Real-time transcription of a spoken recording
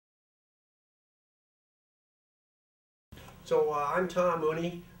So I'm Tom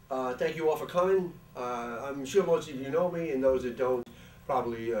Mooney. Thank you all for coming. I'm sure most of you know me, and those that don't,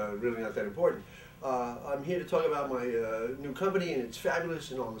 probably really not that important. I'm here to talk about my new company, and it's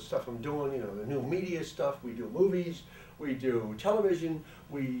fabulous, and all the stuff I'm doing, you know, the new media stuff. We do movies, we do television,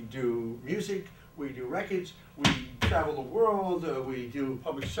 we do music, we do records, we travel the world, we do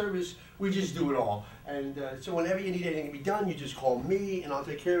public service, we just do it all. And so whenever you need anything to be done, you just call me and I'll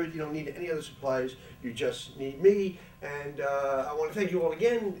take care of it. You don't need any other supplies, you just need me. And I want to thank you all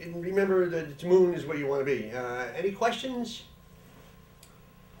again, and remember that Moon is where you want to be. Any questions?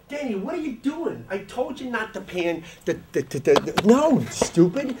 Danny, what are you doing? I told you not to pan no,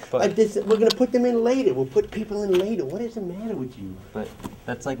 stupid. But we're going to put them in later. We'll put people in later. What is the matter with you? But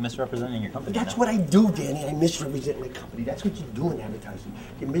that's like misrepresenting your company. That's what I do, Danny. I misrepresent my company. That's what you do in advertising.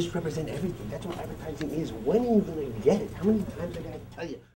 You misrepresent everything. That's what advertising is. When are you going to get it? How many times I got to tell you?